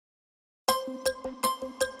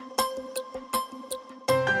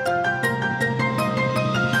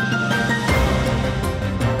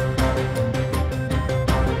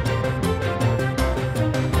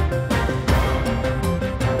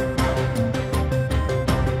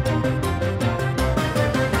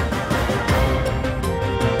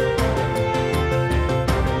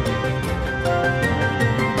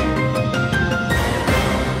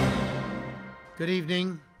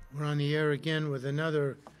again with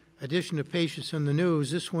another edition of Pachios on the News.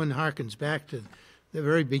 This one harkens back to the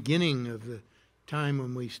very beginning of the time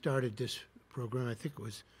when we started this program. I think it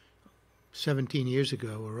was 17 years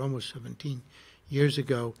ago, or almost 17 years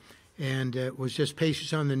ago. And it was just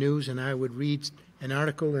Pachios on the News, and I would read an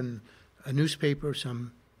article in a newspaper,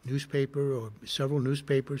 some newspaper or several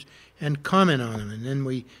newspapers, and comment on them. And then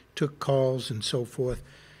we took calls and so forth.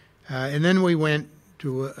 And then we went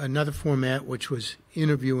to another format, which was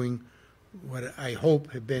interviewing what I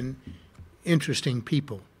hope have been interesting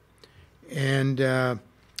people. And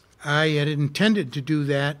I had intended to do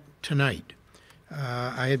that tonight.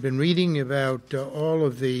 I had been reading about all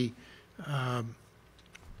of the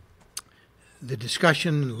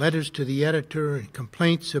discussion, letters to the editor, and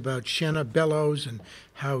complaints about Shenna Bellows and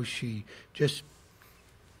how she just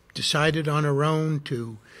decided on her own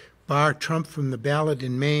to bar Trump from the ballot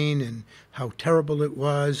in Maine and how terrible it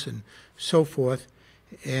was and so forth,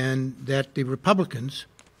 and that the Republicans,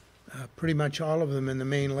 pretty much all of them in the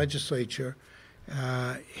Maine legislature,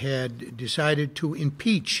 had decided to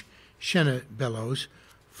impeach Shenna Bellows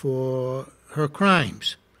for her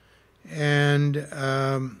crimes and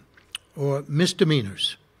or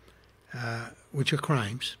misdemeanors, which are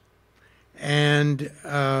crimes. And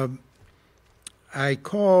I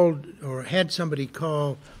called, or had somebody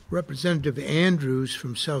call, Representative Andrews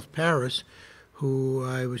from South Paris, who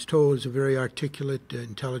I was told is a very articulate,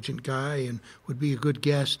 intelligent guy and would be a good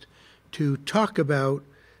guest, to talk about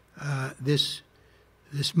this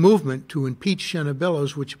movement to impeach Shenna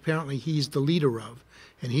Bellows, which apparently he's the leader of.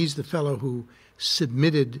 And he's the fellow who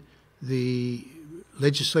submitted the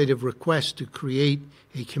legislative request to create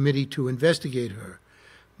a committee to investigate her.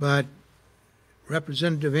 But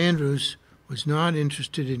Representative Andrews was not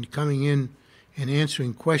interested in coming in and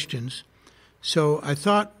answering questions. So I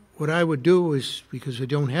thought what I would do is, because I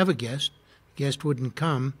don't have a guest, the guest wouldn't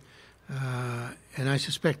come, and I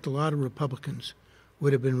suspect a lot of Republicans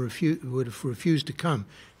would have refused to come.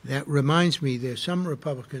 That reminds me, there's some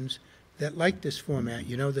Republicans that like this format.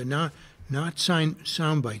 You know, they're not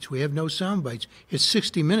sound bites. We have no sound bites. It's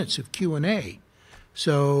 60 minutes of Q&A.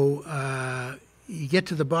 So you get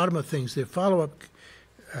to the bottom of things. They're follow-up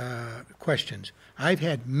questions. I've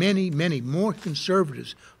had many, many more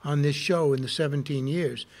conservatives on this show in the 17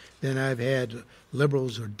 years than I've had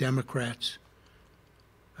liberals or Democrats.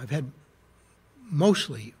 I've had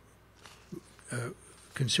mostly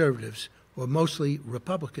conservatives or mostly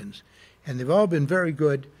Republicans, and they've all been very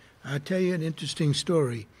good. I'll tell you an interesting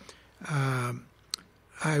story.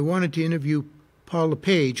 I wanted to interview Paul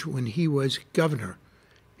LePage when he was governor,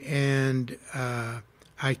 and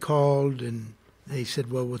I called, and they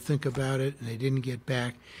said, well, we'll think about it, and they didn't get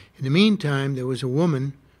back. In the meantime, there was a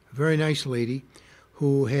woman, a very nice lady,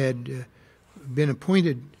 who had been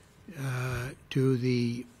appointed to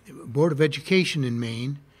the Board of Education in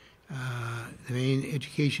Maine, the Maine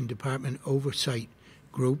Education Department Oversight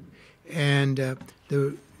Group, and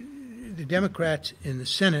the Democrats in the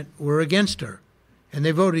Senate were against her, and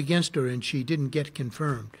they voted against her, and she didn't get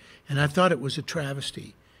confirmed. And I thought it was a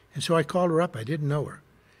travesty. And so I called her up. I didn't know her.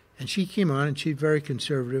 And she came on, and she's very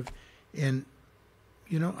conservative. And,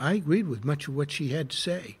 you know, I agreed with much of what she had to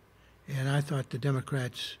say. And I thought the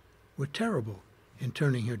Democrats were terrible in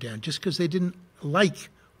turning her down, just because they didn't like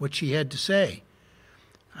what she had to say.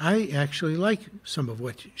 I actually like some of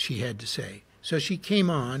what she had to say. So she came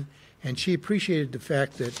on, and she appreciated the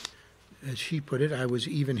fact that, as she put it, I was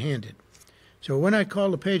even-handed. So when I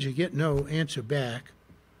called LePage, I get no answer back.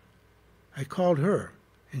 I called her,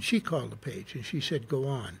 and she called LePage, and she said, go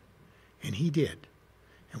on. And he did.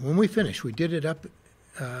 And when we finished, we did it up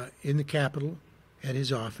in the Capitol at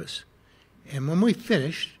his office. And when we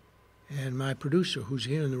finished, and my producer, who's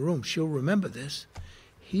here in the room, she'll remember this,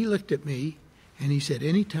 he looked at me, and he said,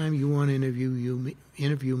 anytime you want to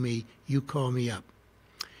interview me, you call me up.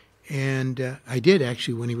 And I did,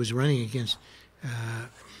 actually, when he was running against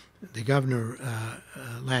the governor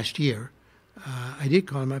last year. I did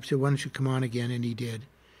call him up, said, why don't you come on again? And he did.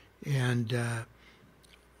 And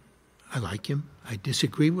I like him. I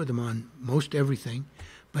disagree with him on most everything.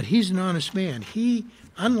 But he's an honest man. He,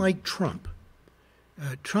 unlike Trump,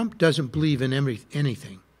 Trump doesn't believe in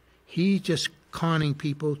anything. He's just conning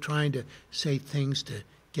people, trying to say things to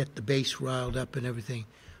get the base riled up and everything.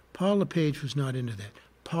 Paul LePage was not into that.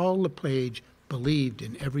 Paul LePage believed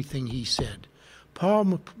in everything he said.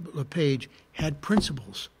 Paul LePage had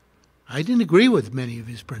principles. I didn't agree with many of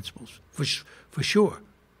his principles, for sure.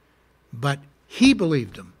 But he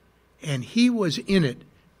believed them, and he was in it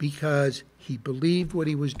because he believed what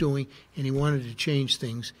he was doing, and he wanted to change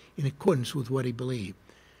things in accordance with what he believed.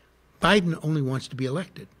 Biden only wants to be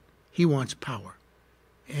elected. He wants power.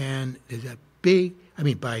 And there's a big,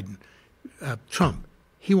 Biden, Trump,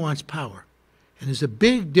 he wants power. And there's a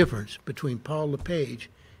big difference between Paul LePage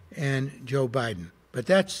and Joe Biden. But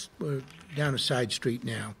we're down a side street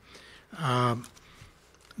now.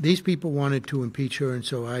 These people wanted to impeach her, and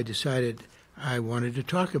so I decided I wanted to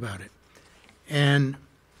talk about it. And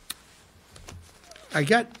I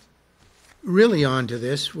got really onto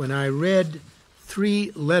this when I read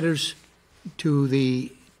 3 letters to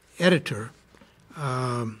the editor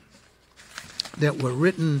that were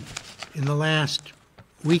written in the last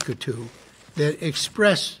week or two that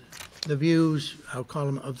express the views, I'll call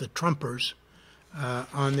them, of the Trumpers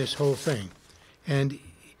on this whole thing. And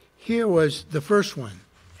here was the first one.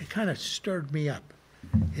 It kind of stirred me up.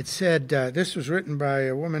 It said, this was written by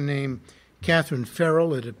a woman named Catherine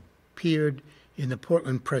Farrell. It appeared in the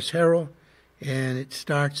Portland Press-Herald, and it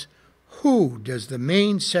starts, "Who does the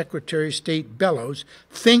Maine Secretary of State Bellows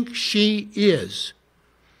think she is?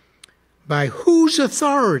 By whose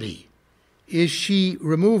authority is she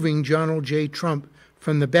removing Donald J. Trump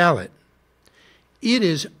from the ballot? It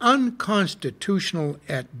is unconstitutional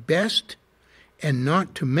at best, and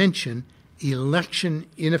not to mention election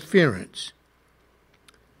interference.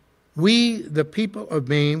 We, the people of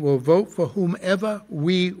Maine, will vote for whomever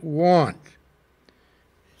we want."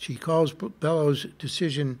 She calls Bellows'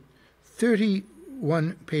 decision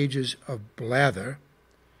 31 pages of blather.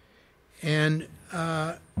 And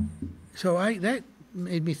so that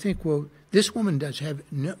made me think, well, this woman does have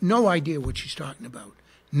no idea what she's talking about.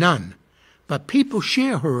 None. But people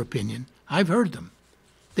share her opinion. I've heard them.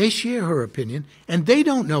 They share her opinion, and they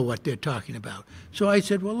don't know what they're talking about. So I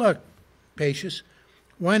said, well, look, Pachios,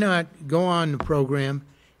 why not go on the program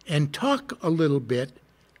and talk a little bit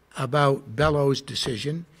about Bellows'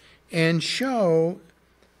 decision and show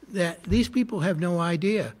that these people have no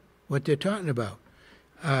idea what they're talking about.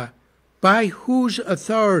 By whose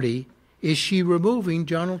authority is she removing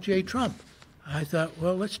Donald J. Trump? I thought,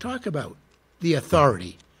 well, let's talk about the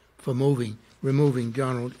authority for removing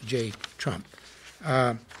Donald J. Trump.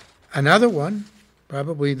 Another one,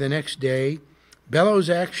 probably the next day, Bellows'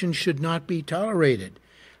 action should not be tolerated.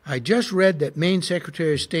 I just read that Maine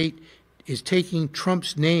Secretary of State is taking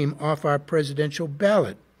Trump's name off our presidential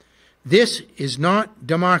ballot. This is not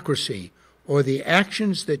democracy or the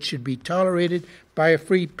actions that should be tolerated by a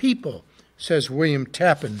free people, says William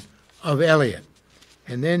Tappan of Elliott.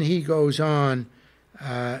 And then he goes on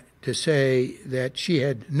to say that she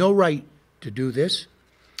had no right to do this.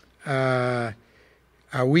 Are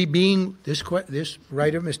we being, this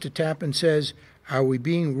writer, Mr. Tappan, says, are we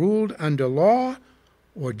being ruled under law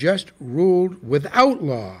or just ruled without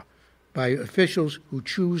law by officials who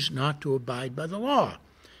choose not to abide by the law?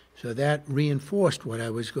 So that reinforced what I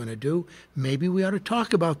was going to do. Maybe we ought to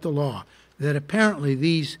talk about the law that apparently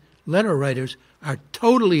these letter writers are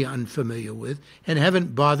totally unfamiliar with and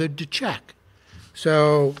haven't bothered to check.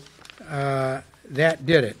 So that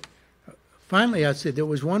did it. Finally, I said there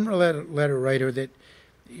was one letter writer that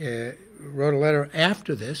wrote a letter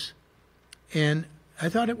after this, and I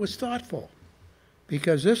thought it was thoughtful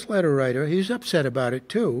because this letter writer, he's upset about it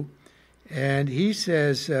too, and he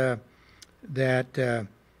says that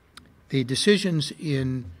the decisions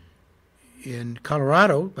in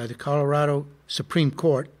Colorado, by the Colorado Supreme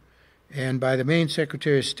Court and by the Maine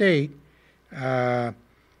Secretary of State, are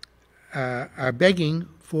begging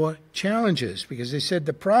for challenges because they said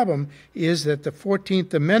the problem is that the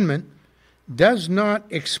 14th Amendment does not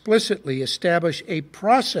explicitly establish a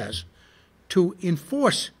process to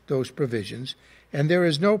enforce those provisions, and there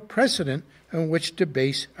is no precedent on which to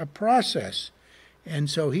base a process. And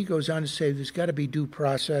so he goes on to say there's got to be due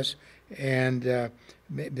process, and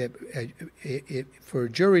for a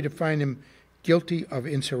jury to find him guilty of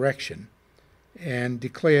insurrection and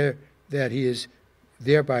declare that he is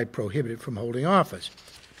thereby prohibited from holding office.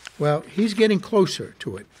 Well, he's getting closer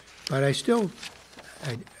to it, but I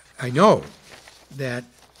know that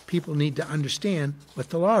people need to understand what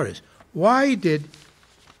the law is. Why did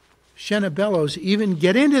Shenna Bellows even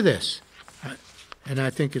get into this? And I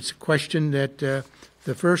think it's a question that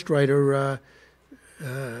the first writer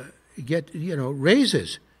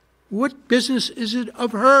raises. What business is it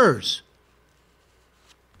of hers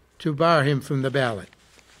to bar him from the ballot?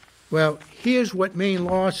 Well, here's what Maine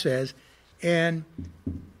law says, and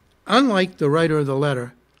unlike the writer of the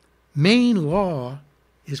letter, Maine law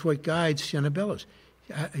is what guides Shenna Bellows.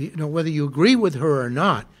 Whether you agree with her or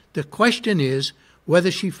not, the question is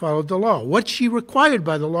whether she followed the law. What's she required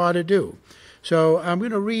by the law to do? So I'm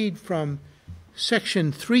going to read from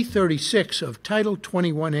Section 336 of Title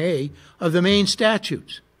 21A of the Maine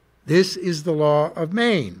statutes. This is the law of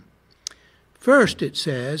Maine. First, it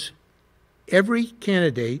says, every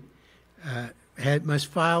candidate must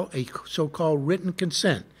file a so-called written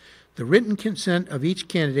consent. The written consent of each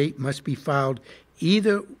candidate must be filed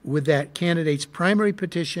either with that candidate's primary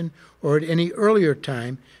petition or at any earlier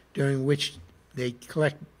time during which they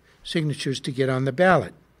collect signatures to get on the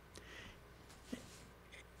ballot.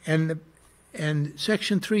 And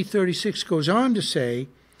Section 336 goes on to say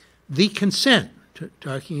the consent,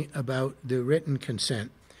 talking about the written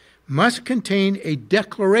consent, must contain a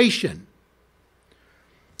declaration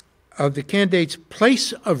of the candidate's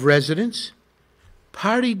place of residence,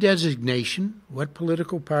 party designation, what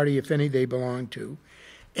political party, if any, they belong to,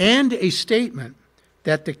 and a statement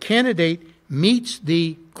that the candidate meets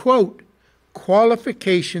the, quote,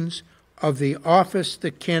 qualifications of the office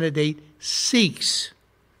the candidate seeks,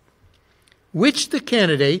 which the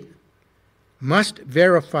candidate must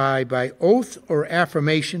verify by oath or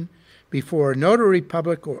affirmation before a notary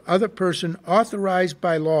public or other person authorized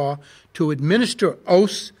by law to administer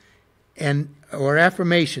oaths and or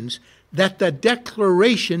affirmations that the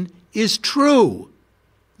declaration is true,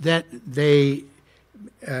 that they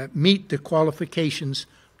meet the qualifications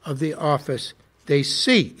of the office they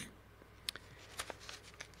seek.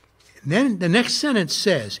 And then the next sentence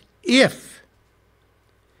says, if,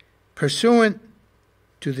 pursuant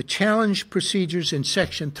to the challenge procedures in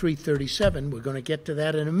Section 337, we're going to get to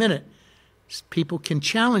that in a minute, people can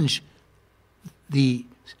challenge the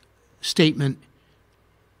statement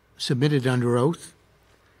submitted under oath.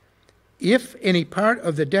 If any part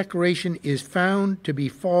of the declaration is found to be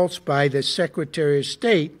false by the Secretary of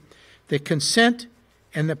State, the consent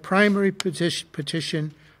and the primary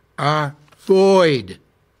petition are void.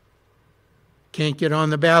 Can't get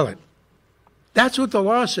on the ballot. That's what the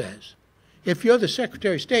law says. If you're the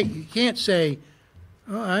Secretary of State, you can't say,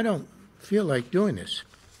 oh, I don't feel like doing this.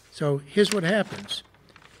 So here's what happens.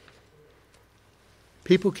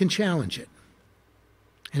 People can challenge it.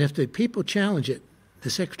 And if the people challenge it, the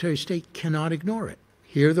Secretary of State cannot ignore it.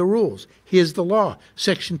 Here are the rules. Here's the law,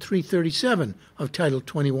 Section 337 of Title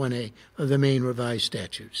 21A of the Maine Revised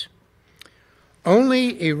Statutes.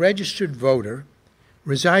 Only a registered voter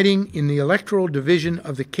residing in the electoral division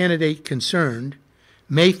of the candidate concerned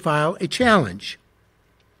may file a challenge.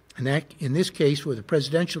 And that, in this case, with a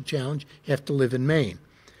presidential challenge, you have to live in Maine.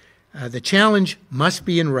 The challenge must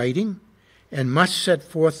be in writing and must set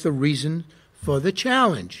forth the reason for the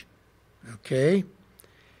challenge. Okay?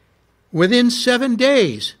 Within 7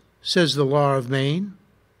 days, says the law of Maine,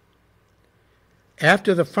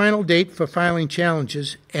 after the final date for filing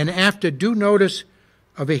challenges and after due notice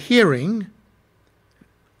of a hearing,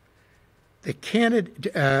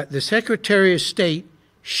 the Secretary of State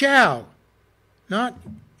shall, not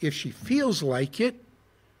if she feels like it,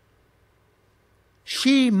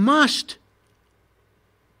 she must,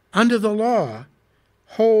 under the law,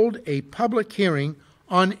 hold a public hearing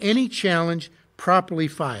on any challenge properly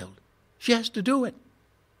filed. She has to do it.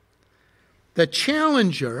 The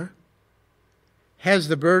challenger has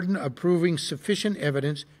the burden of proving sufficient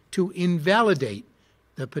evidence to invalidate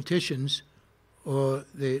the petitions or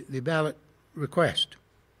the ballot request.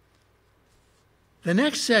 The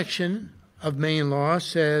next section of Maine law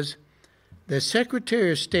says the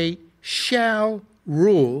Secretary of State shall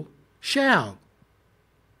rule, shall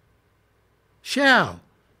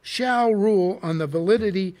rule on the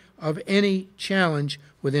validity of any challenge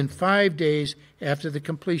within 5 days after the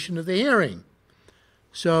completion of the hearing.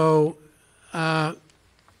 So that,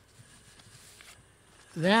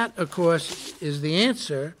 of course, is the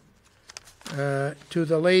answer to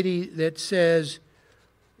the lady that says,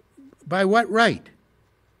 by what right?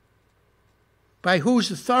 By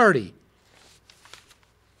whose authority?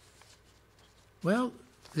 Well,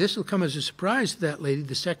 this will come as a surprise to that lady.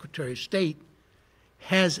 The Secretary of State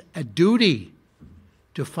has a duty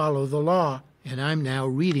to follow the law, and I'm now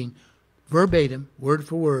reading verbatim, word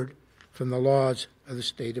for word, from the laws of the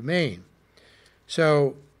state of Maine.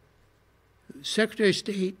 So, the Secretary of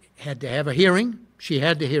State had to have a hearing. She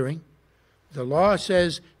had the hearing. The law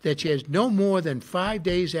says that she has no more than 5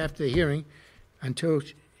 days after the hearing until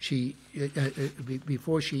she,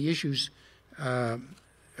 before she issues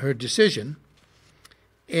her decision.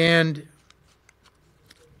 And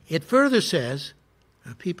it further says,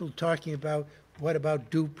 people talking about, what about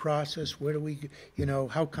due process? Where do we,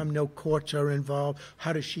 how come no courts are involved?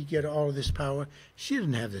 How does she get all of this power? She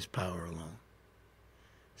didn't have this power alone.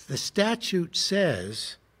 The statute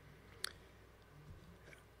says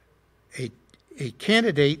a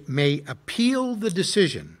candidate may appeal the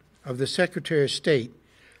decision of the Secretary of State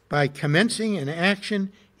by commencing an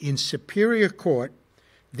action in Superior Court.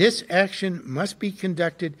 This action must be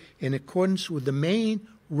conducted in accordance with the Maine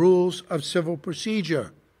Rules of Civil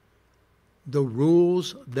Procedure. the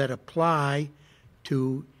rules that apply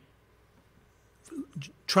to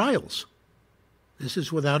trials. This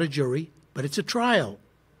is without a jury, but it's a trial.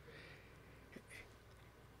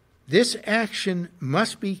 This action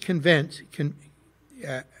must be commenced,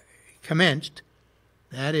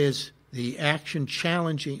 that is, the action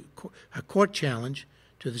challenging, a court challenge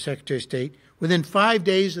to the Secretary of State, within 5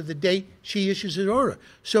 days of the date she issues an order.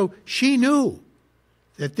 So she knew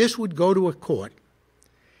that this would go to a court,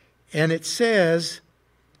 and it says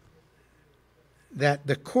that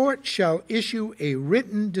the court shall issue a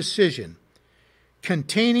written decision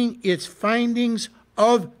containing its findings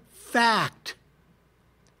of fact.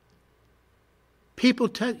 People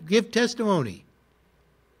give testimony.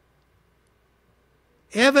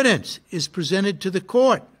 Evidence is presented to the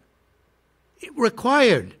court,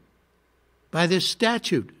 required by this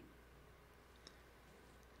statute,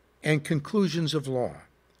 and conclusions of law.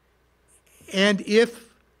 And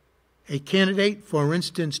if a candidate, for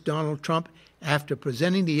instance, Donald Trump, after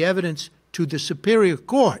presenting the evidence to the Superior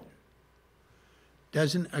Court,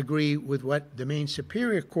 doesn't agree with what the Maine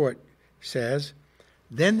Superior Court says,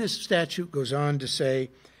 then this statute goes on to say,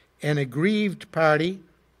 an aggrieved party,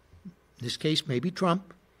 in this case maybe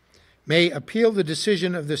Trump, may appeal the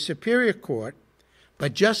decision of the Superior Court,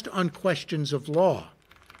 but just on questions of law.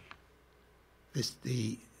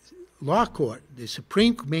 The law court, the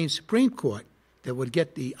Maine Supreme Court, that would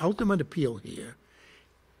get the ultimate appeal here,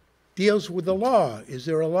 deals with the law. Is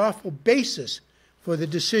there a lawful basis for the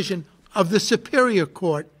decision of the Superior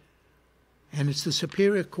Court? And it's the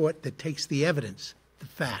Superior Court that takes the evidence, the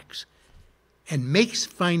facts, and makes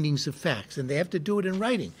findings of facts. And they have to do it in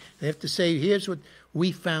writing. They have to say, here's what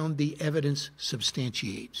we found the evidence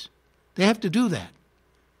substantiates. They have to do that.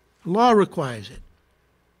 The law requires it.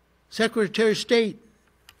 Secretary of State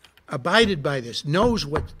abided by this, knows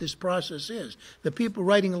what this process is. The people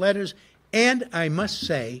writing letters, and I must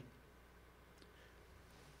say,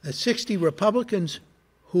 the 60 Republicans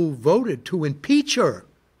who voted to impeach her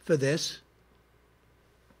for this,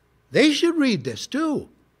 they should read this too.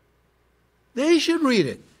 They should read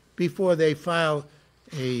it before they file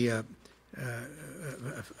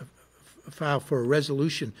for a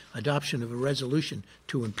resolution, adoption of a resolution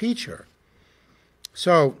to impeach her.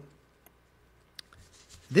 So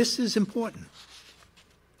this is important.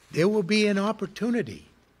 There will be an opportunity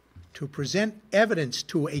to present evidence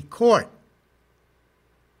to a court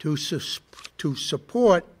to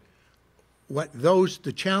support what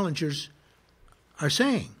the challengers are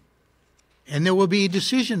saying. And there will be a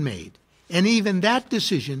decision made. And even that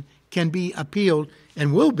decision can be appealed,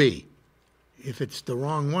 and will be, if it's the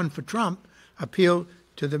wrong one for Trump, appealed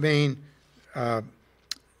to the Maine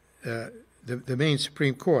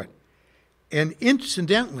Supreme Court. And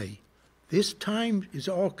incidentally, this time is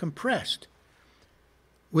all compressed.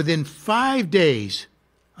 Within 5 days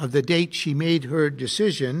of the date she made her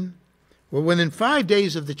decision, well, within 5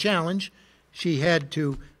 days of the challenge, she had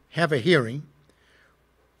to have a hearing.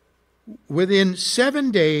 Within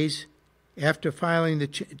 7 days after filing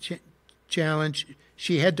the challenge,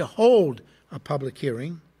 she had to hold a public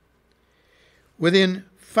hearing. Within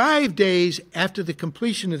 5 days after the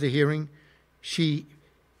completion of the hearing, she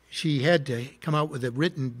had to come out with a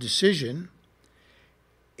written decision.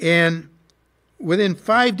 And within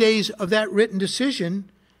 5 days of that written decision,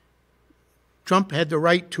 Trump had the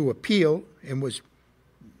right to appeal, and was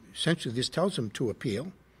essentially, this tells him to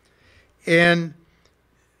appeal. And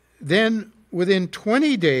then within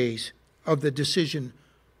 20 days of the decision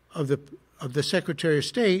of the Secretary of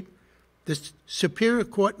State, the Superior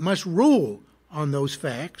Court must rule on those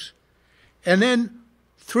facts. And then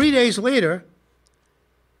 3 days later,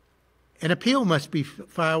 an appeal must be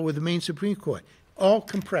filed with the Maine Supreme Court. All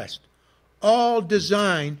compressed, all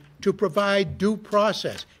designed to provide due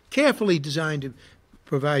process, carefully designed to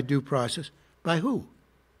provide due process. By who?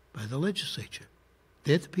 By the legislature.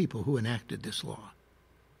 They're the people who enacted this law.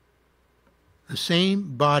 The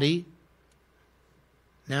same body,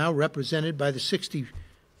 now represented by the 60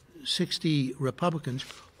 Republicans,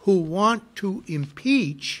 who want to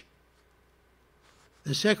impeach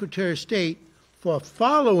the Secretary of State for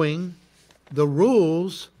following the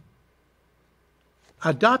rules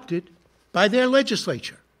adopted by their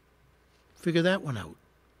legislature. Figure that one out.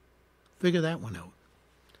 Figure that one out.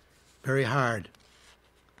 Very hard.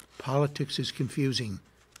 Politics is confusing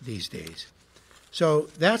these days. So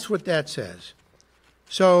that's what that says.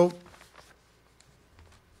 So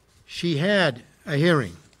she had a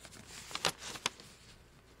hearing,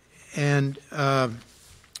 and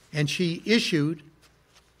she issued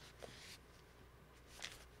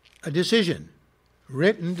a decision,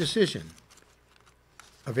 written decision,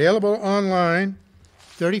 available online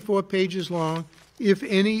 34 pages long, if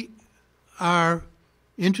any are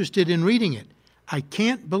interested in reading it. I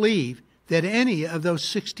can't believe that any of those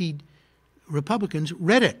 60 Republicans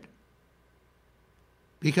read it,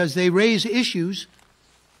 because they raise issues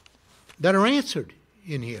that are answered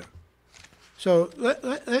in here. So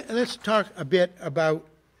let's talk a bit about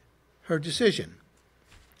her decision.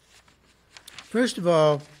 First of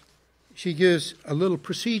all, she gives a little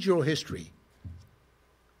procedural history,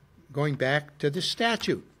 going back to the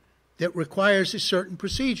statute that requires a certain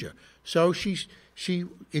procedure. So she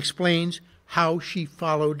explains how she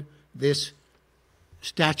followed this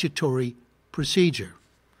statutory procedure.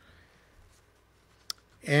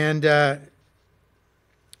 And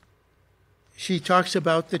she talks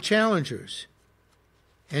about the challengers.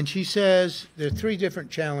 And she says there are three different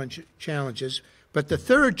challenges, but the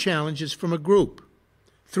third challenge is from a group,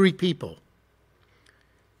 3 people.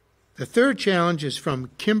 The third challenge is from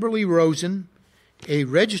Kimberly Rosen, a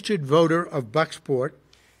registered voter of Bucksport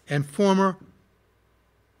and former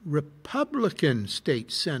Republican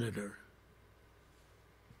state senator.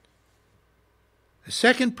 The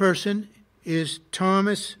second person is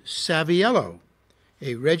Thomas Saviello,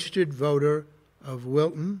 a registered voter of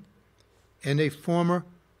Wilton and a former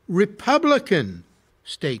Republican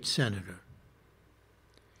state senator.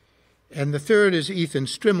 And the third is Ethan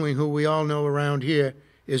Strimling, who we all know around here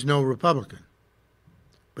is no Republican.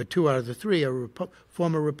 But 2 out of the 3 are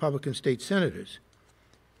former Republican state senators.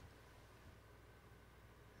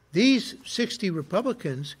 These 60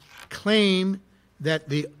 Republicans claim that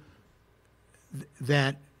the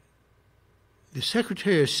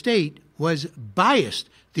Secretary of State was biased.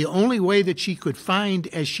 The only way that she could find,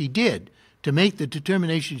 as she did, to make the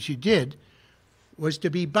determination she did, was to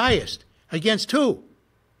be biased. Against who?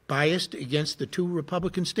 Biased against the 2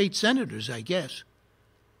 Republican state senators, I guess.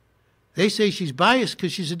 They say she's biased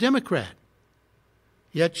because she's a Democrat.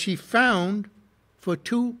 Yet she found for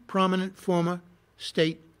 2 prominent former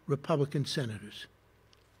state Republican senators.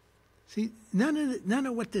 See, none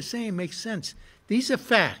of what they're saying makes sense. These are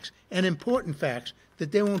facts, and important facts,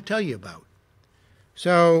 that they won't tell you about.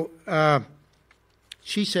 So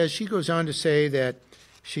she goes on to say that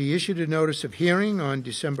she issued a notice of hearing on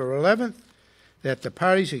December 11th, that the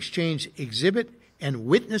parties exchanged exhibit and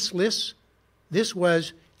witness lists. This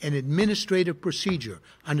was an administrative procedure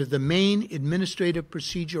under the Maine Administrative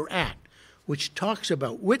Procedure Act, which talks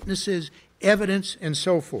about witnesses, evidence, and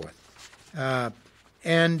so forth.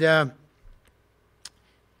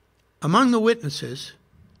 Among the witnesses,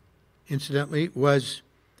 incidentally, was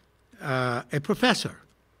a professor,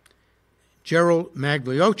 Gerald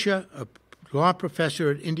Magliocha, a law professor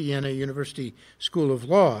at Indiana University School of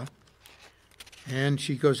Law. And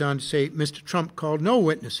she goes on to say, Mr. Trump called no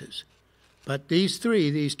witnesses. But these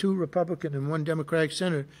 2 Republican and 1 Democratic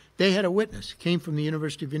senator, they had a witness, came from the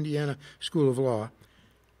University of Indiana School of Law.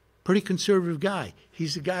 Pretty conservative guy.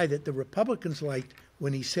 He's the guy that the Republicans liked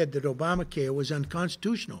when he said that Obamacare was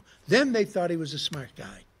unconstitutional. Then they thought he was a smart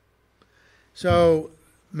guy. So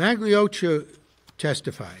Magliocha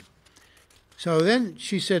testified. So then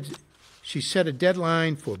she said she set a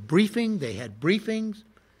deadline for briefing. They had briefings.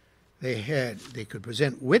 They could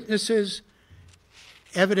present witnesses,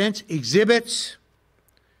 evidence, exhibits.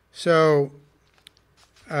 So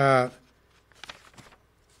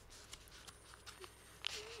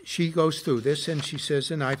she goes through this, and she says,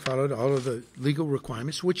 and I followed all of the legal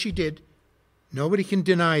requirements, which she did. Nobody can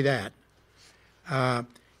deny that.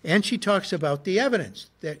 And she talks about the evidence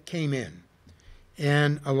that came in.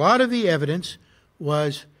 And a lot of the evidence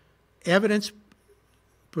was evidence,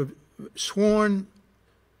 sworn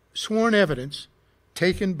evidence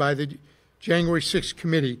taken by the January 6th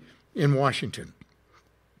committee in Washington.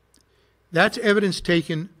 That's evidence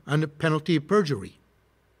taken under penalty of perjury.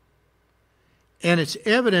 And it's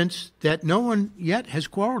evidence that no one yet has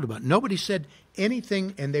quarreled about. Nobody said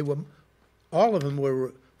anything, and all of them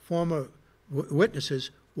were former witnesses,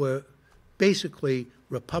 were basically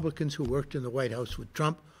Republicans who worked in the White House with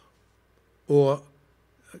Trump or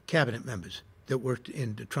cabinet members that worked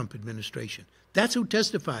in the Trump administration. That's who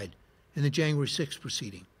testified in the January 6th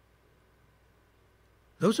proceeding.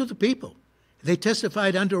 Those are the people. They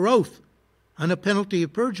testified under oath, under penalty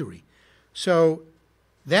of perjury. So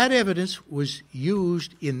that evidence was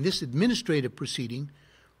used in this administrative proceeding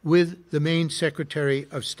with the Maine Secretary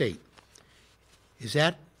of State. Is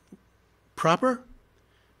that proper?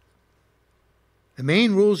 The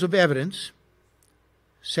Maine Rules of Evidence,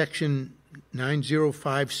 Section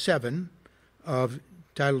 9057 of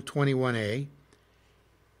Title 21A,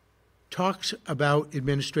 talks about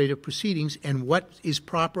administrative proceedings and what is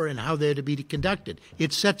proper and how they're to be conducted.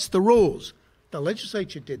 It sets the rules. The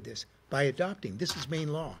legislature did this. by adopting. This is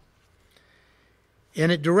Maine law.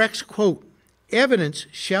 And it directs, quote, evidence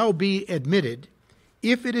shall be admitted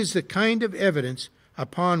if it is the kind of evidence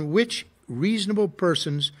upon which reasonable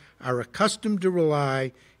persons are accustomed to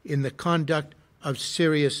rely in the conduct of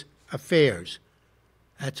serious affairs.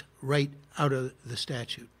 That's right out of the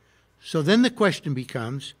statute. So then the question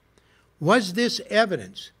becomes, was this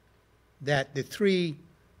evidence that the three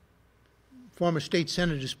former state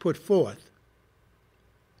senators put forth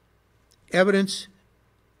evidence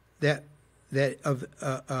of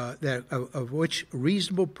which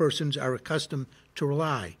reasonable persons are accustomed to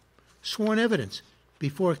rely? Sworn evidence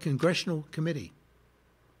before a congressional committee.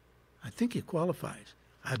 I think it qualifies.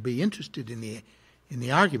 I'd be interested in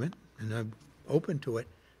the argument, and I'm open to it,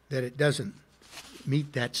 that it doesn't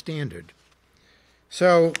meet that standard.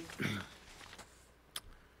 So,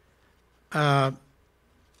 all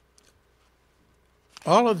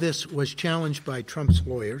of this was challenged by Trump's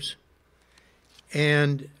lawyers,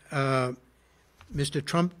 and Mr.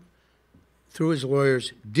 Trump, through his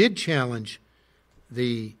lawyers, did challenge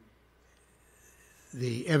the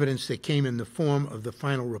evidence that came in the form of the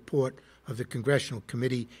final report of the Congressional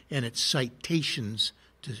Committee and its citations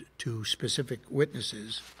to specific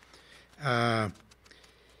witnesses.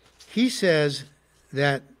 He says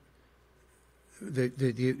that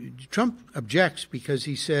Trump objects because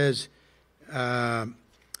he says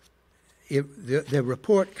if the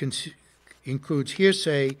report includes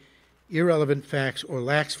hearsay, irrelevant facts, or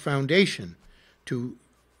lacks foundation to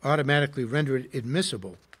automatically render it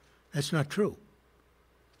admissible. That's not true,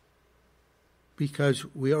 because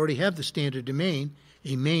we already have the standard in Maine,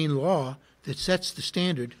 a Maine law that sets the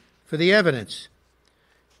standard for the evidence.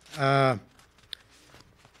 So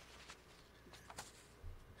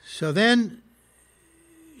then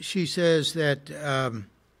she says that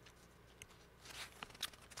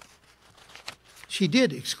she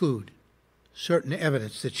did exclude certain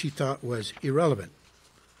evidence that she thought was irrelevant.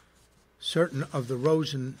 Certain of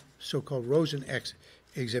the so-called Rosen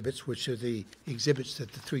exhibits, which are the exhibits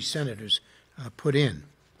that the three senators put in.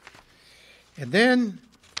 And then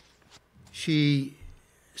she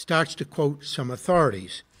starts to quote some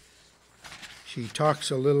authorities. She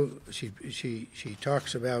talks a little. She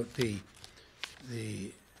talks about the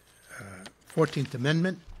 14th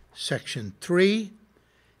Amendment, Section 3,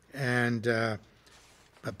 and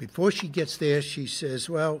but before she gets there, she says,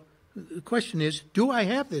 "Well, the question is, do I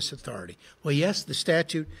have this authority?" Well, yes, the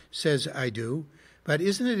statute says I do, but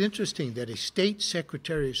isn't it interesting that a state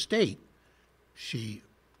secretary of state, she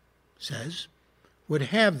says, would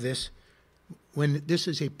have this when this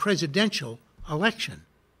is a presidential election?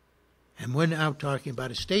 And we're now talking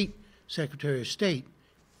about a state secretary of state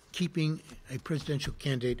keeping a presidential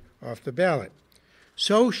candidate off the ballot.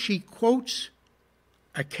 So she quotes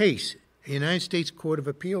a case, a United States Court of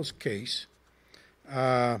Appeals case,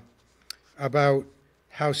 about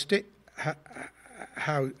how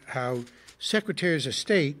secretaries of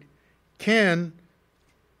state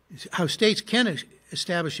how states can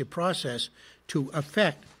establish a process to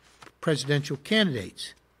affect presidential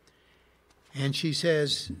candidates. And she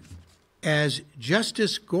says, as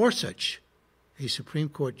Justice Gorsuch, a Supreme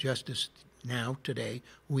Court justice now, today,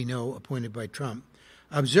 we know, appointed by Trump,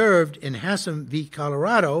 observed in Hassan v.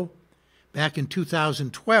 Colorado back in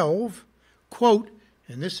 2012, quote,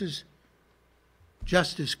 and this is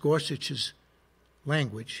Justice Gorsuch's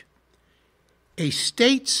language, a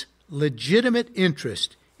state's legitimate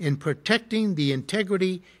interest in protecting the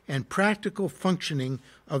integrity and practical functioning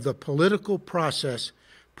of the political process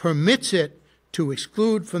permits it to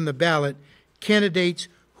exclude from the ballot candidates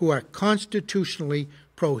who are constitutionally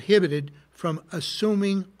prohibited from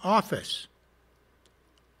assuming office.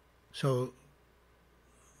 So,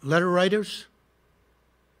 letter writers,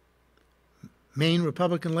 Maine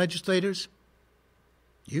Republican legislators,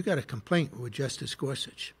 you got a complaint with Justice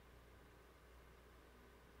Gorsuch.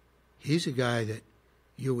 He's a guy that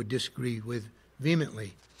you would disagree with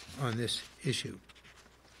vehemently on this issue.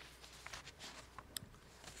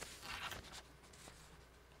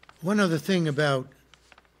 One other thing about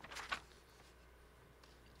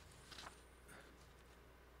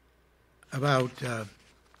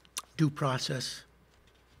due process.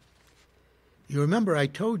 You remember I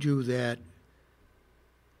told you that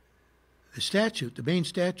the Maine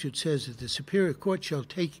statute says that the Superior Court shall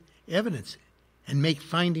take evidence and make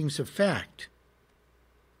findings of fact.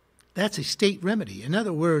 That's a state remedy. In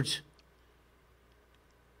other words,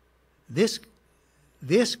 this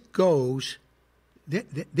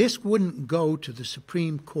wouldn't go to the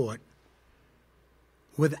Supreme Court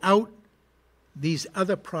without these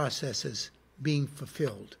other processes being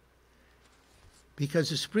fulfilled. Because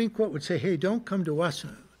the Supreme Court would say, hey, don't come to us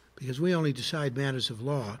because we only decide matters of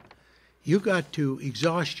law, you've got to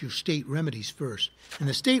exhaust your state remedies first. And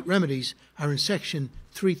the state remedies are in Section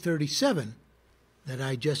 337 that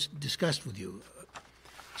I just discussed with you.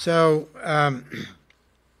 So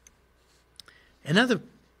another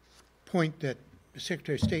point that the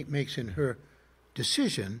Secretary of State makes in her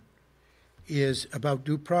decision is about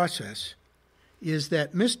due process, is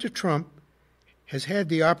that Mr. Trump has had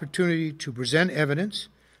the opportunity to present evidence,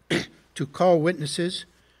 to call witnesses,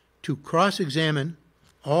 to cross-examine,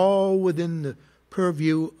 all within the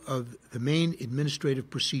purview of the Maine Administrative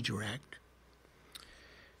Procedure Act,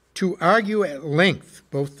 to argue at length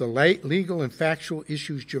both the legal and factual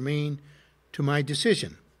issues germane to my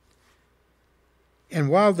decision. And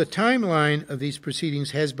while the timeline of these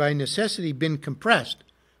proceedings has by necessity been compressed,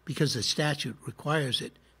 because the statute requires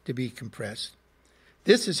it to be compressed,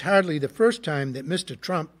 this is hardly the first time that Mr.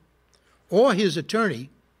 Trump or his attorney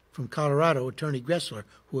from Colorado, Attorney Gressler,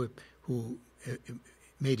 who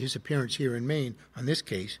made his appearance here in Maine on this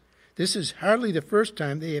case, this is hardly the first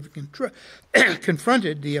time they have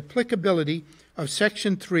confronted the applicability of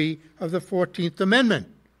Section 3 of the 14th Amendment.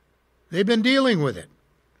 They've been dealing with it.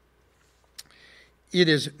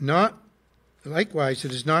 Likewise,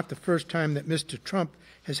 it is not the first time that Mr. Trump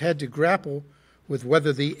has had to grapple with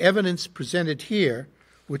whether the evidence presented here,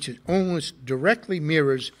 which almost directly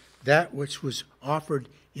mirrors that which was offered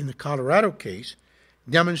in the Colorado case,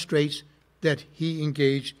 demonstrates that he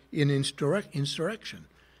engaged in insurrection.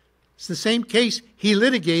 It's the same case he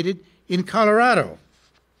litigated in Colorado.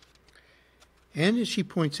 And as she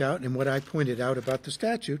points out, and what I pointed out about the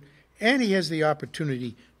statute, and he has the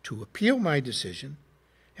opportunity to appeal my decision,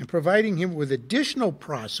 and providing him with additional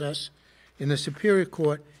process in the Superior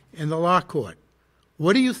Court and the law court.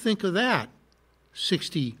 What do you think of that,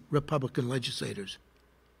 60 Republican legislators?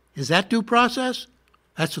 Is that due process?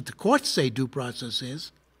 That's what the courts say due process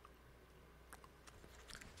is.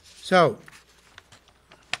 So,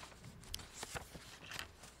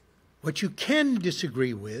 what you can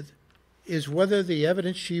disagree with is whether the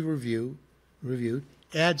evidence she reviewed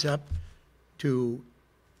adds up to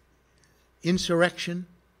insurrection,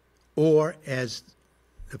 or, as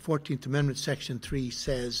the 14th Amendment, Section 3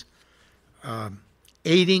 says,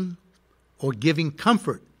 aiding or giving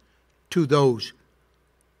comfort to those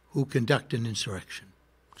who conduct an insurrection.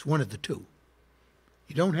 It's one of the two.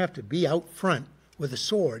 You don't have to be out front with a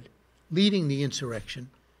sword leading the insurrection.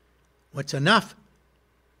 What's enough,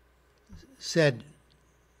 said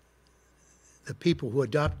the people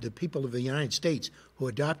of the United States who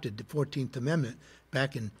adopted the 14th Amendment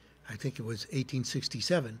back in, I think it was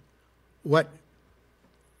 1867, what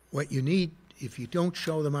you need, if you don't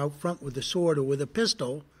show them out front with a sword or with a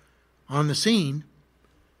pistol on the scene,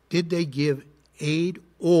 did they give aid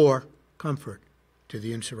or comfort to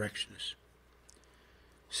the insurrectionists?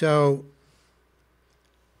 So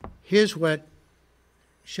here's what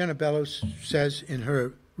Shenna Bellows says in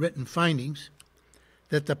her written findings,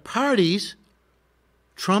 that the parties,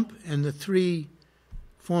 Trump and the 3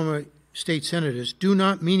 former state senators, do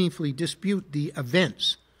not meaningfully dispute the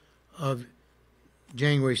events of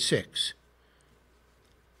January 6.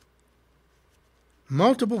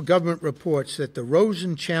 Multiple government reports that the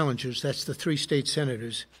Rosen challengers, that's the 3 state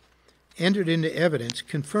senators, entered into evidence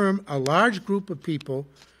confirm a large group of people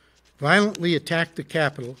violently attacked the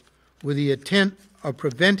Capitol with the intent of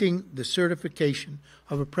preventing the certification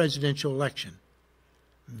of a presidential election.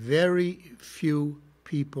 Very few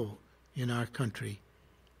people in our country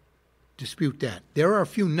dispute that. There are a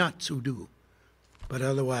few nuts who do, but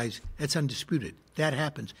otherwise, that's undisputed. That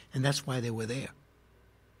happens, and that's why they were there,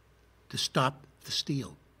 to stop the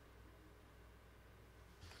steal.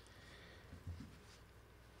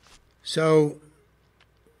 So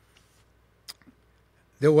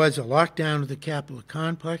there was a lockdown of the Capitol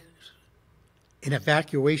complex, an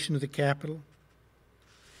evacuation of the Capitol,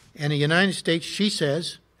 and the United States, she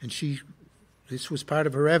says, and this was part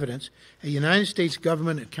of her evidence, a United States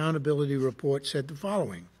government accountability report said the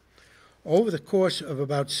following: over the course of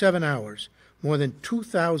about 7 hours, more than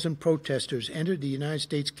 2,000 protesters entered the United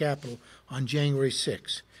States Capitol on January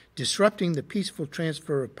 6, disrupting the peaceful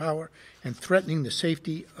transfer of power and threatening the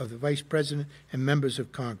safety of the Vice President and members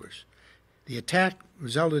of Congress. The attack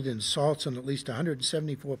resulted in assaults on at least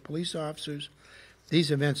 174 police officers.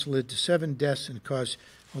 These events led to 7 deaths and caused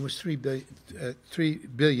almost $3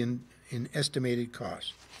 billion in estimated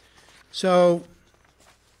costs. So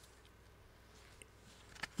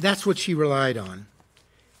that's what she relied on.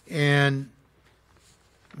 And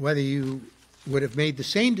whether you would have made the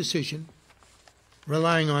same decision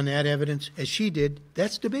relying on that evidence as she did,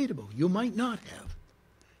 that's debatable. You might not have.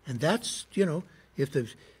 And that's, if the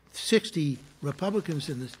 60 Republicans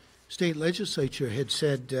in the state legislature had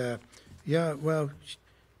said, yeah, well,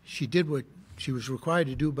 she did what she was required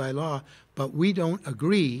to do by law, but we don't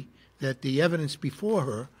agree that the evidence before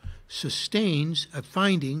her sustains a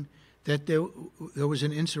finding that there was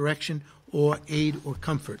an insurrection or aid or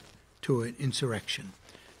comfort to an insurrection.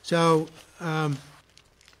 So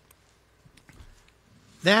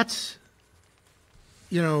that's,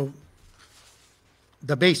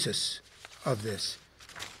 the basis of this.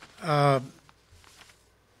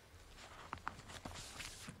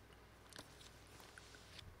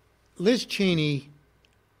 Liz Cheney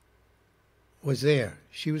was there.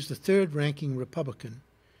 She was the third-ranking Republican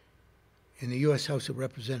in the U.S. House of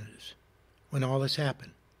Representatives when all this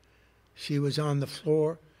happened. She was on the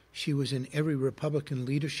floor. She was in every Republican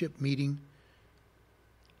leadership meeting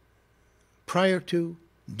prior to,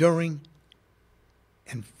 during,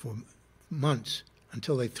 and for months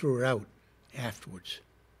until they threw her out afterwards.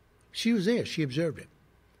 She was there. She observed it.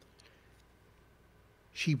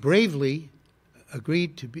 She bravely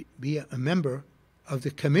agreed to be a member of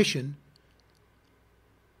the commission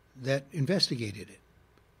that investigated it.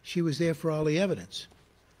 She was there for all the evidence.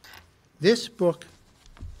 This book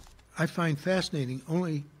I find fascinating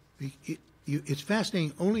only, it's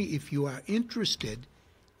fascinating only if you are interested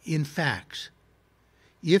in facts.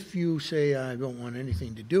 If you say, I don't want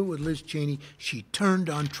anything to do with Liz Cheney, she turned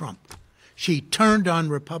on Trump. She turned on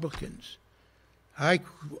Republicans. I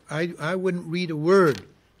wouldn't read a word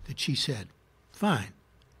that she said. Fine.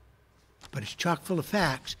 But it's chock full of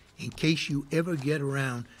facts in case you ever get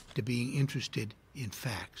around to being interested in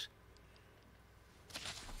facts.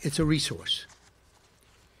 It's a resource.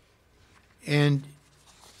 And,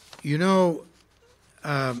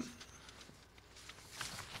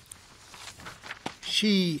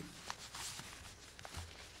 she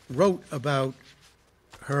wrote about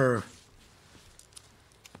her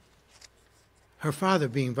father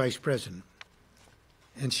being vice president.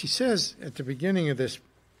 And she says at the beginning of this,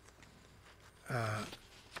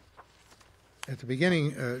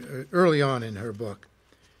 early on in her book,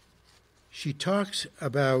 she talks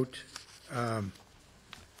about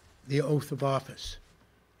the oath of office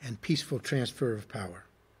and peaceful transfer of power.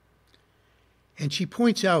 And she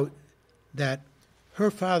points out that her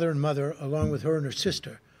father and mother, along with her and her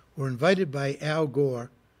sister, were invited by Al Gore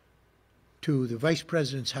to the vice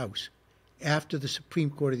president's house after the Supreme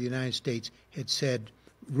Court of the United States had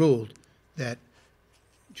ruled that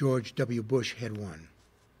George W. Bush had won.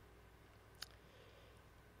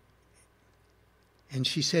 And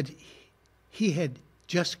she said he had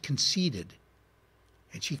just conceded,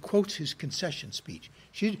 and she quotes his concession speech.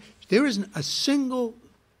 There isn't a single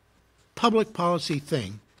public policy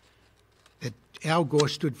thing that Al Gore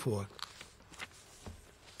stood for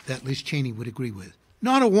that Liz Cheney would agree with.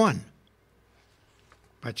 Not a one.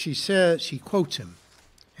 But she quotes him,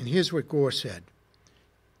 and here's what Gore said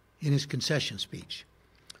in his concession speech.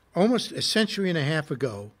 Almost a century and a half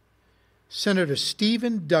ago, Senator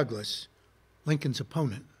Stephen Douglas, Lincoln's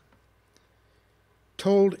opponent,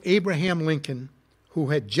 told Abraham Lincoln, who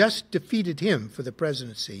had just defeated him for the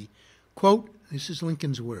presidency, quote, this is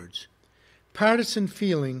Lincoln's words, "Partisan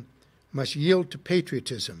feeling must yield to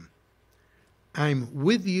patriotism. I'm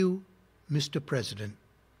with you, Mr. President,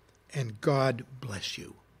 and God bless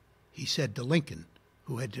you," he said to Lincoln,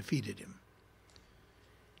 who had defeated him.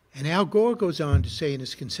 And Al Gore goes on to say in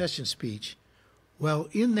his concession speech, well,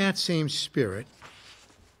 in that same spirit,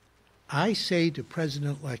 I say to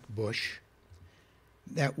President-elect Bush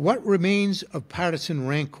that what remains of partisan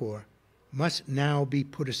rancor must now be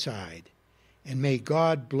put aside, and may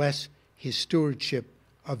God bless his stewardship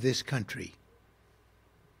of this country.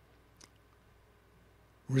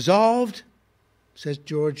 Resolved, says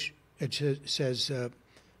the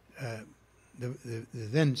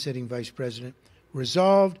then sitting vice president,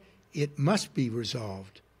 resolved, it must be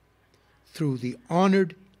resolved through the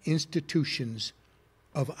honored institutions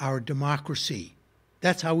of our democracy.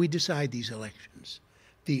 That's how we decide these elections.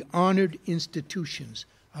 The honored institutions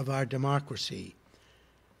of our democracy.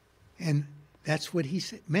 And that's what he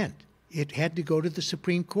meant. It had to go to the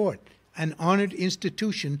Supreme Court, an honored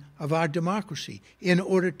institution of our democracy, in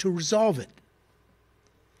order to resolve it.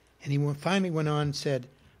 And he finally went on and said,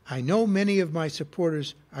 I know many of my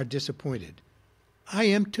supporters are disappointed. I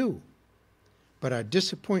am too. But our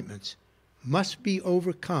disappointments must be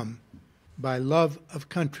overcome by love of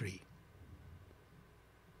country.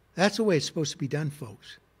 That's the way it's supposed to be done,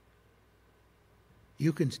 folks.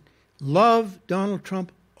 You can love Donald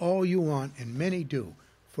Trump all you want, and many do,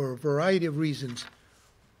 for a variety of reasons.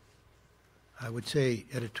 I would say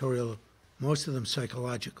editorial, most of them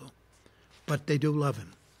psychological. But they do love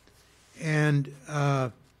him. And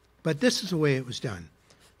but this is the way it was done.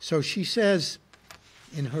 So she says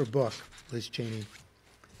in her book, Liz Cheney,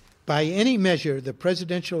 by any measure, the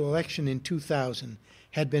presidential election in 2000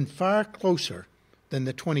 had been far closer than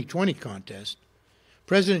the 2020 contest.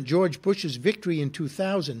 President George Bush's victory in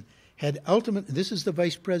 2000 had ultimately, this is the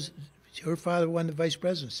vice president, her father won the vice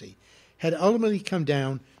presidency, had ultimately come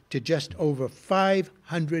down to just over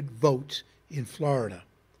 500 votes in Florida,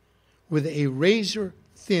 with a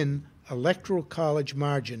razor-thin electoral college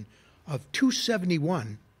margin of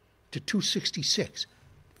 271 to 266,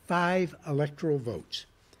 5 electoral votes.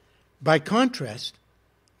 By contrast,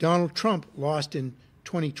 Donald Trump lost in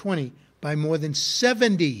 2020 by more than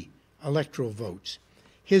 70 electoral votes.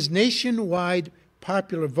 His nationwide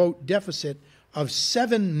popular vote deficit of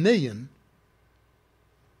 7 million,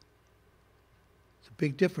 it's a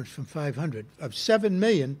big difference from 500, of 7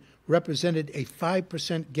 million represented a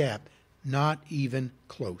 5% gap, not even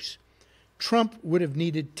close. Trump would have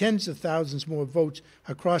needed tens of thousands more votes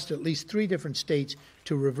across at least 3 different states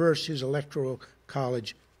to reverse his electoral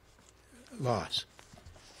college loss.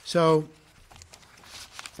 So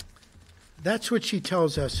that's what she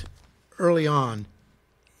tells us early on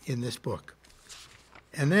in this book.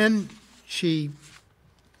 And then she,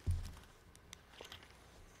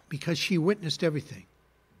 because she witnessed everything,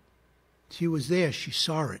 she was there, she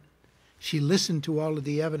saw it. She listened to all of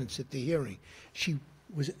the evidence at the hearing. She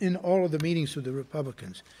was in all of the meetings with the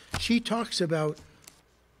Republicans. She talks about,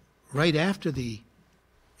 right after the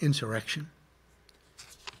insurrection,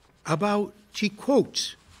 about, she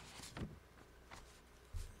quotes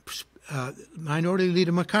Minority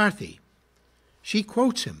Leader McCarthy. She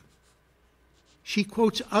quotes him. She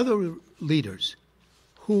quotes other leaders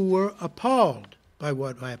who were appalled by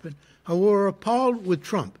what happened, who were appalled with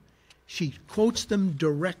Trump. She quotes them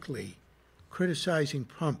directly, criticizing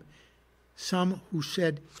Trump. Some who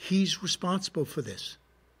said he's responsible for this.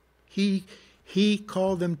 He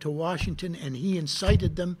called them to Washington, and he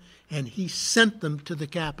incited them, and he sent them to the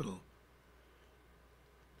Capitol.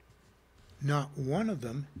 Not one of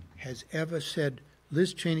them has ever said,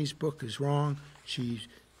 Liz Cheney's book is wrong, she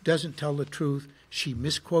doesn't tell the truth, she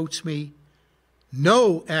misquotes me.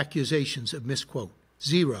 No accusations of misquote,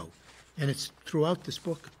 0. And it's throughout this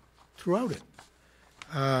book, throughout it.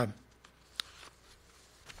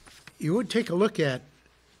 You would take a look at,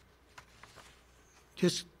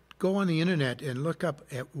 just go on the internet and look up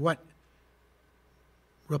at what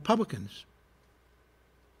Republicans,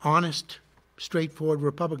 honest, straightforward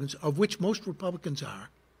Republicans, of which most Republicans are,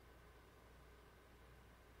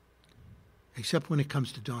 except when it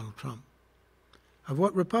comes to Donald Trump, of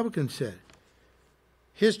what Republicans said.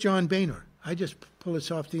 Here's John Boehner. I just pull this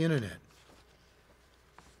off the internet.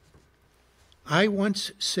 I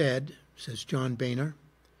once said, says John Boehner,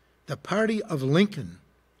 the party of Lincoln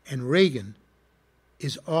and Reagan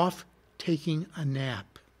is off taking a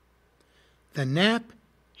nap. The nap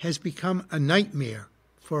has become a nightmare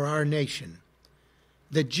for our nation.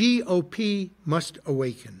 The GOP must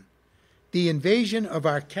awaken. The invasion of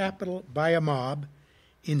our capital by a mob,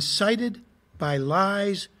 incited by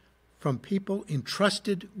lies from people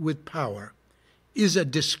entrusted with power, is a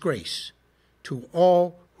disgrace to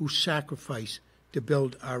all who sacrifice to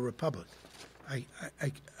build our republic.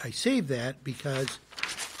 I saved that because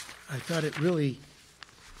I thought it really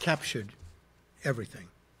captured everything.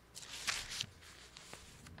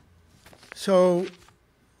 So,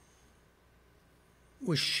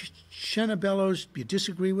 was Shenna Bellows, you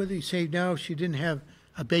disagree with her? You say, no, she didn't have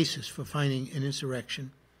a basis for finding an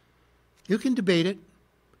insurrection. You can debate it.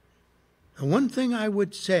 And one thing I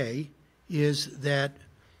would say is that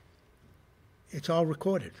it's all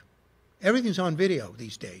recorded. Everything's on video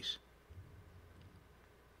these days.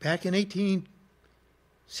 Back in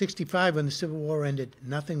 1865, when the Civil War ended,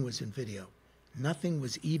 nothing was in video. Nothing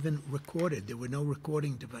was even recorded. There were no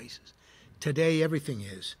recording devices. Today, everything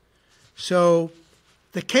is. So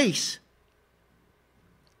the case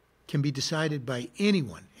can be decided by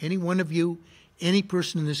anyone, any one of you, any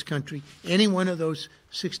person in this country, any one of those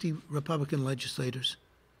 60 Republican legislators,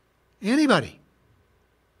 anybody.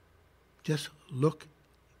 Just look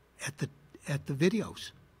at the videos.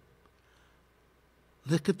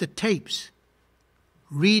 Look at the tapes.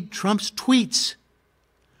 Read Trump's tweets.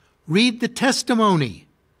 Read the testimony.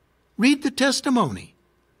 Read the testimony.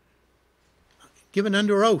 Given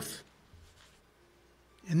under oath.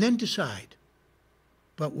 And then decide.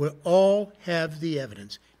 But we all have the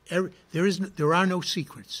evidence. There are no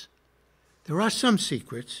secrets. There are some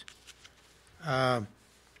secrets.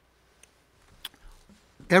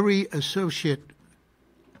 Every associate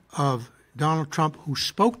of Donald Trump who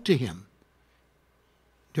spoke to him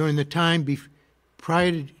during the time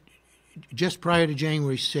just prior to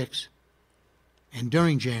January 6th and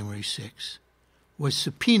during January 6th was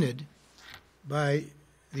subpoenaed by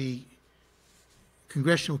the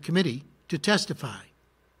Congressional Committee to testify.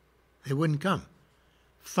 They wouldn't come.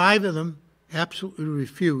 5 of them absolutely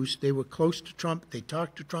refused. They were close to Trump. They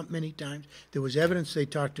talked to Trump many times. There was evidence they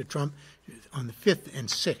talked to Trump on the 5th and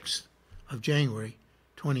 6th of January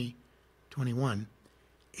 2021,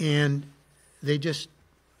 and they just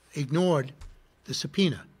ignored the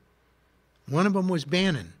subpoena. One of them was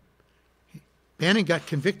Bannon. Bannon got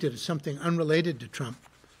convicted of something unrelated to Trump,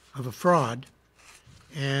 of a fraud,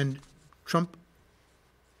 and Trump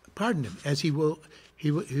pardoned him, as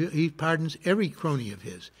he pardons every crony of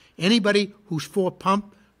his. Anybody who's for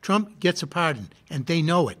Trump gets a pardon, and they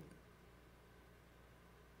know it.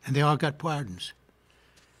 And they all got pardons.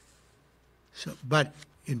 So, but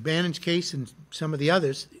in Bannon's case and some of the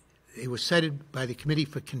others, it was cited by the committee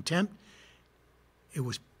for contempt. He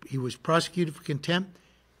was prosecuted for contempt.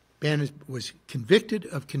 Bannon was convicted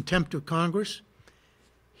of contempt of Congress.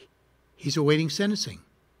 He's awaiting sentencing.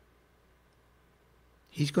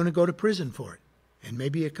 He's going to go to prison for it, and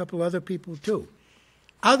maybe a couple other people too.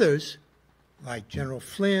 Others, like General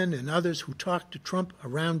Flynn and others who talked to Trump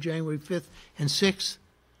around January 5th and 6th,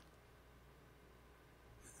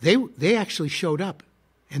 they actually showed up,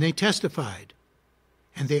 and they testified,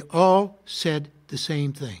 and they all said the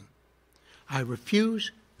same thing. I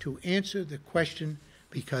refuse to answer the question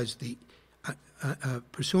because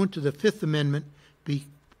pursuant to the Fifth Amendment,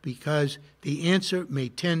 because the answer may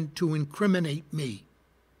tend to incriminate me.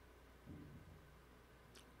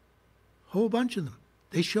 Whole bunch of them.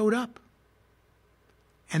 They showed up.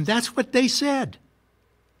 And that's what they said.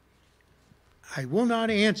 I will not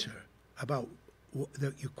answer about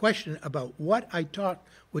your question about what I talked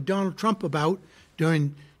with Donald Trump about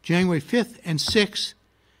during January 5th and 6th,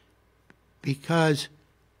 because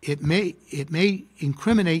it may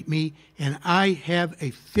incriminate me, and I have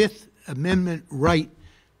a Fifth Amendment right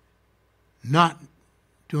not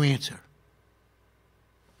to answer.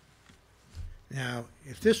 Now,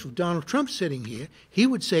 if this was Donald Trump sitting here, he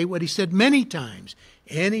would say what he said many times.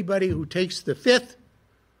 Anybody who takes the Fifth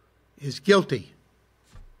is guilty.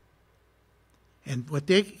 And what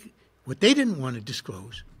they didn't want to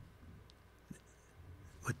disclose,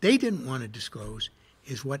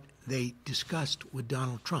 is what they discussed with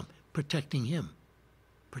Donald Trump, protecting him.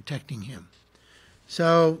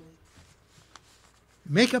 So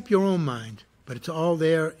make up your own mind, but it's all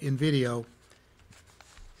there in video.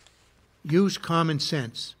 Use common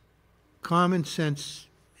sense. Common sense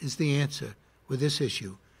is the answer with this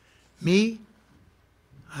issue.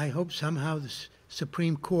 I hope somehow the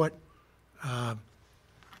Supreme Court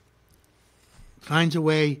finds a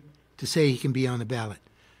way to say he can be on the ballot.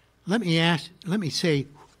 Let me say,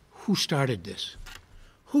 who started this?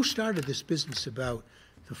 Who started this business about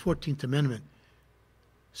the 14th Amendment,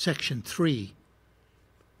 Section 3,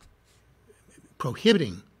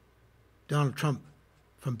 prohibiting Donald Trump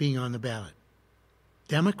from being on the ballot?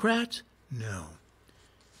 Democrats? No.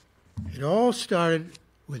 It all started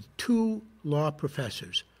with 2 law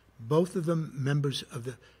professors, both of them members of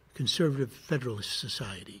the Conservative Federalist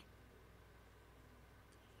Society.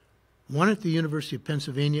 One at the University of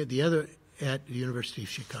Pennsylvania, the other at the University of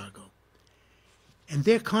Chicago. And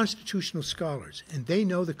they're constitutional scholars, and they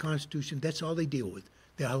know the Constitution. That's all they deal with.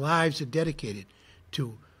 Their lives are dedicated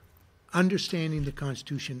to understanding the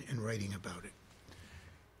Constitution and writing about it.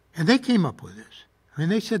 And they came up with this. I mean,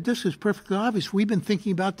 they said, this is perfectly obvious. We've been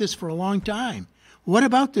thinking about this for a long time. What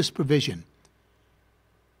about this provision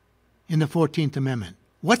in the 14th Amendment?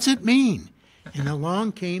 What's it mean? And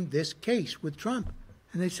along came this case with Trump.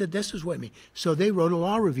 And they said, this is what it means. So they wrote a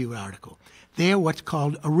law review article. They are what's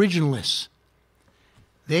called originalists.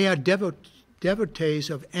 They are devotees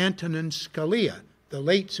of Antonin Scalia, the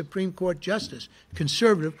late Supreme Court Justice,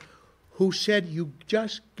 conservative, who said you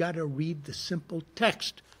just got to read the simple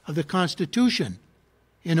text of the Constitution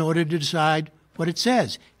in order to decide what it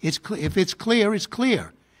says. If it's clear, it's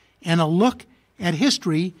clear. And a look at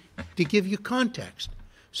history to give you context.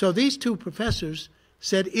 So these 2 professors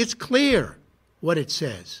said it's clear what it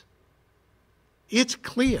says. It's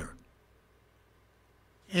clear.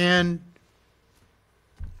 And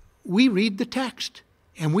we read the text,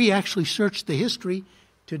 and we actually search the history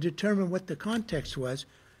to determine what the context was.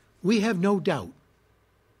 We have no doubt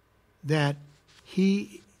that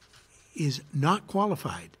he is not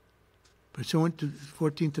qualified, pursuant to the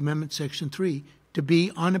 14th Amendment, Section 3, to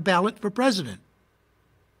be on a ballot for president.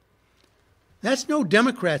 That's no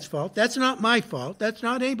Democrat's fault. That's not my fault. That's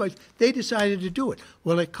not anybody's. They decided to do it.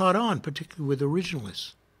 Well, it caught on, particularly with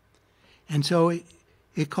originalists. And so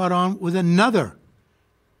it caught on with another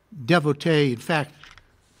devotee. In fact,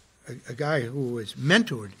 a guy who was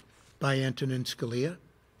mentored by Antonin Scalia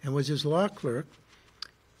and was his law clerk,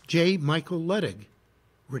 J. Michael Luttig,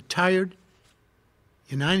 retired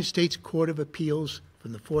United States Court of Appeals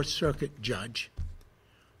from the Fourth Circuit judge,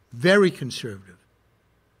 very conservative,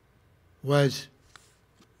 was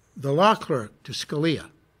the law clerk to Scalia,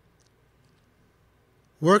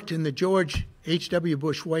 worked in the George H.W.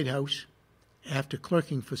 Bush White House after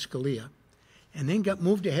clerking for Scalia, and then got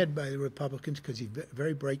moved ahead by the Republicans because he's a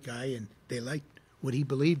very bright guy and they liked what he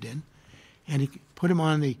believed in, and he put him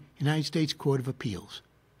on the United States Court of Appeals.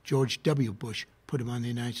 George W. Bush put him on the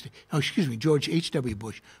United States, George H.W.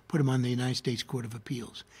 Bush put him on the United States Court of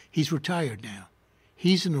Appeals. He's retired now.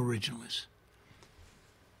 He's an originalist.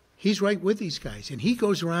 He's right with these guys, and he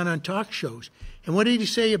goes around on talk shows. And what did he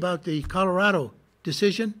say about the Colorado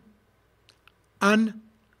decision?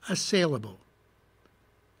 Unassailable.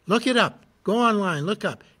 Look it up. Go online. Look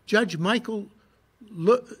up. Judge Michael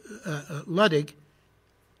Luttig,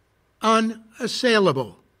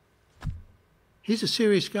 unassailable. He's a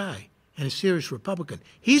serious guy and a serious Republican.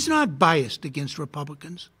 He's not biased against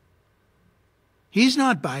Republicans. He's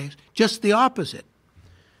not biased, just the opposite.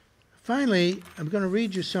 Finally, I'm going to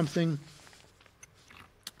read you something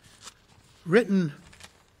written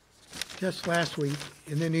just last week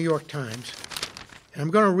in the New York Times, and I'm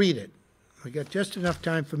going to read it. I got just enough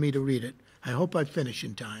time for me to read it. I hope I finish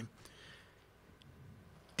in time.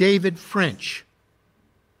 David French.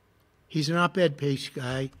 He's an op-ed page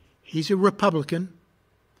guy. He's a Republican,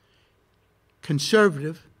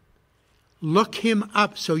 conservative. Look him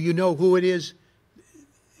up so you know who it is.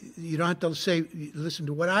 You don't have to listen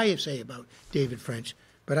to what I say about David French,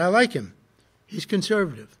 but I like him. He's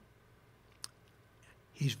conservative.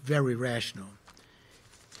 He's very rational.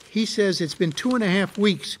 He says it's been 2.5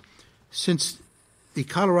 weeks since the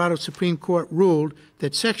Colorado Supreme Court ruled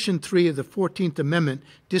that Section 3 of the 14th Amendment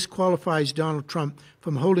disqualifies Donald Trump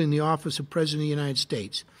from holding the office of President of the United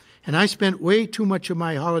States. And I spent way too much of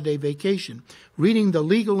my holiday vacation reading the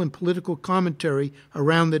legal and political commentary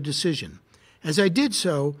around the decision. As I did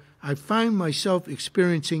so, I find myself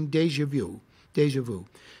experiencing déjà vu.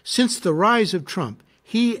 Since the rise of Trump,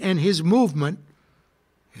 he and his movement,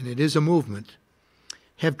 and it is a movement,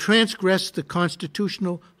 have transgressed the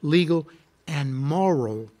constitutional, legal, and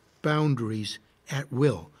moral boundaries at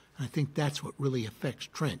will. And I think that's what really affects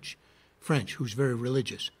French, who's very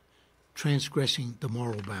religious, transgressing the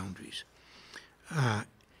moral boundaries.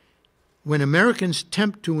 When Americans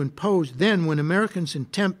attempt to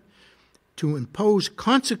impose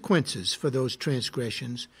consequences for those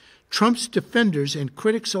transgressions, Trump's defenders and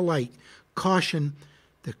critics alike caution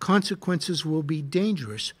the consequences will be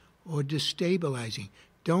dangerous or destabilizing.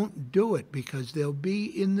 Don't do it because they'll be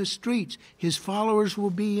in the streets. His followers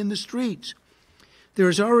will be in the streets. There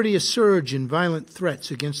is already a surge in violent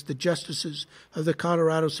threats against the justices of the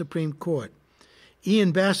Colorado Supreme Court.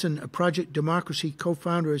 Ian Bassin, a Project Democracy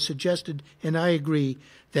co-founder, has suggested, and I agree,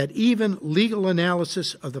 that even legal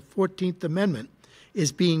analysis of the 14th Amendment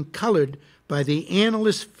is being colored by the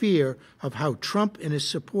analyst's fear of how Trump and his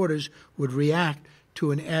supporters would react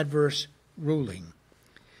to an adverse ruling.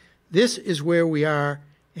 This is where we are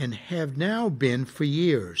and have now been for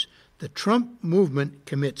years. The Trump movement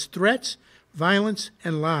commits threats, violence,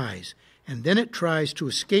 and lies, and then it tries to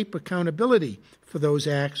escape accountability for those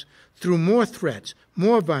acts through more threats,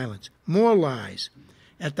 more violence, more lies.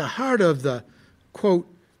 At the heart of the, quote,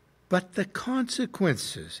 but the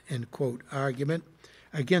consequences, end quote, argument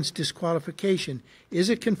against disqualification is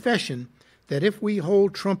a confession that if we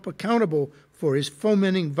hold Trump accountable for his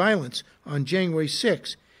fomenting violence on January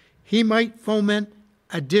 6, he might foment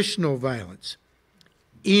additional violence.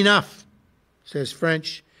 Enough, says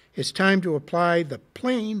French. It's time to apply the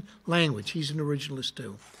plain language. He's an originalist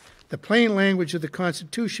too. The plain language of the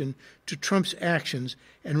Constitution to Trump's actions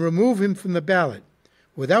and remove him from the ballot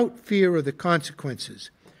without fear of the consequences.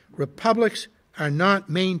 Republics are not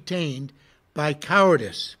maintained by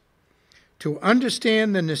cowardice. To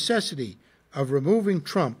understand the necessity of removing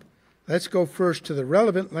Trump, let's go first to the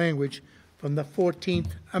relevant language from the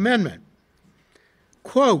 14th Amendment.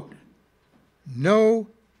 Quote, no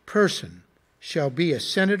person shall be a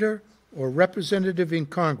senator or representative in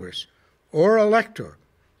Congress or elector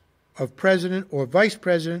of president or vice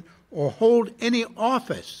president or hold any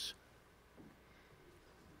office,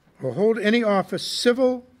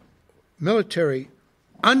 civil, military,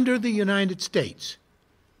 under the United States.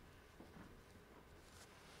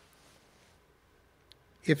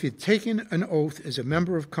 If you've taken an oath as a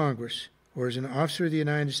member of Congress or as an officer of the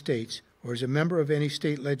United States or as a member of any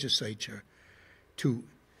state legislature to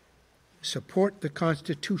support the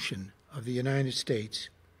Constitution of the United States,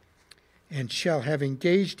 and shall have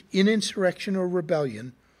engaged in insurrection or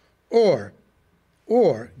rebellion, or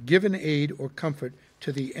given aid or comfort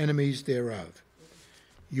to the enemies thereof.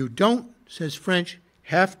 You don't, says French,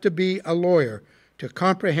 have to be a lawyer to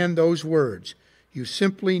comprehend those words. You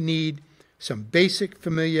simply need some basic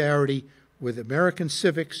familiarity with American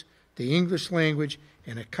civics, the English language,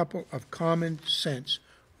 and a couple of common sense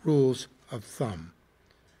rules of thumb.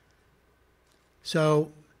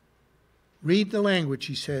 So, read the language,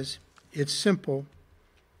 he says. It's simple.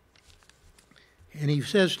 And he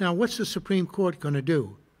says, now, what's the Supreme Court going to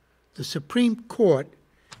do? The Supreme Court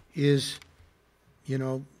is,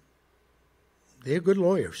 they're good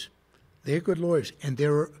lawyers. They're good lawyers. And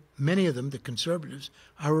there are many of them, the conservatives,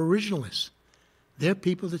 are originalists. They're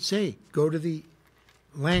people that say, go to the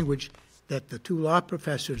language that the two law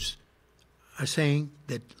professors are saying,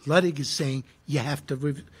 that Ludwig is saying, you have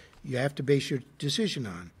to base your decision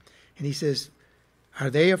on. And he says, are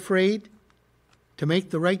they afraid to make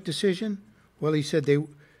the right decision? Well, he said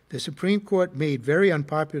the Supreme Court made very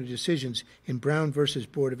unpopular decisions in Brown versus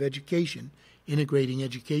Board of Education, integrating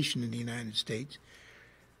education in the United States.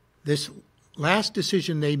 This last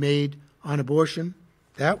decision they made on abortion,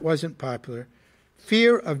 that wasn't popular.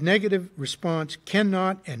 Fear of negative response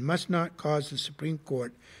cannot and must not cause the Supreme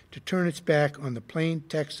Court to turn its back on the plain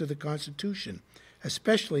text of the Constitution,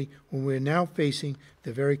 especially when we're now facing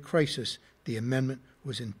the very crisis the amendment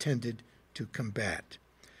was intended to combat.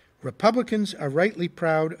 Republicans are rightly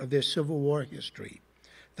proud of their Civil War history.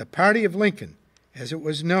 The party of Lincoln, as it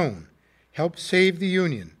was known, helped save the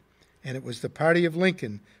Union, and it was the party of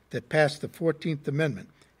Lincoln that passed the 14th Amendment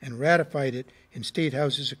and ratified it in state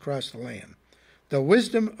houses across the land. The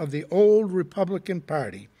wisdom of the old Republican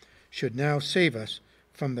Party should now save us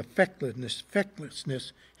from the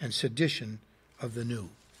fecklessness and sedition of the new.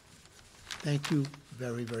 Thank you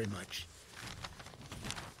very, very much.